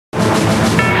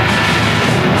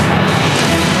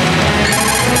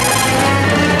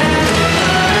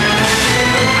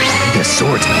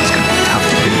swordsman is gonna be tough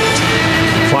to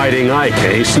beat. Fighting Ike,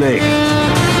 eh, Snake?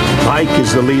 Ike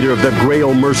is the leader of the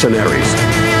Grail mercenaries.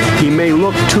 He may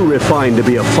look too refined to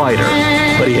be a fighter,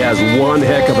 but he has one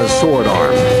heck of a sword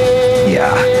arm.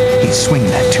 Yeah, he's swinging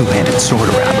that two-handed sword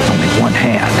around with only one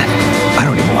hand. I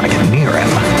don't even want to get near him.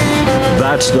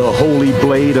 That's the Holy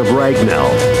Blade of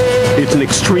Ragnell. It's an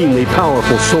extremely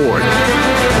powerful sword.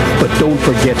 But don't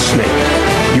forget, Snake,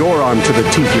 you're armed to the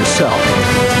teeth yourself.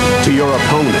 To your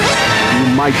opponents,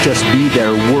 you might just be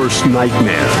their worst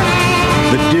nightmare.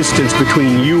 The distance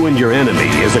between you and your enemy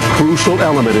is a crucial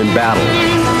element in battle.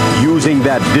 Using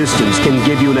that distance can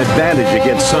give you an advantage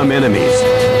against some enemies.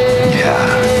 Yeah,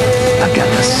 I've got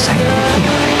the same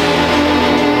feeling.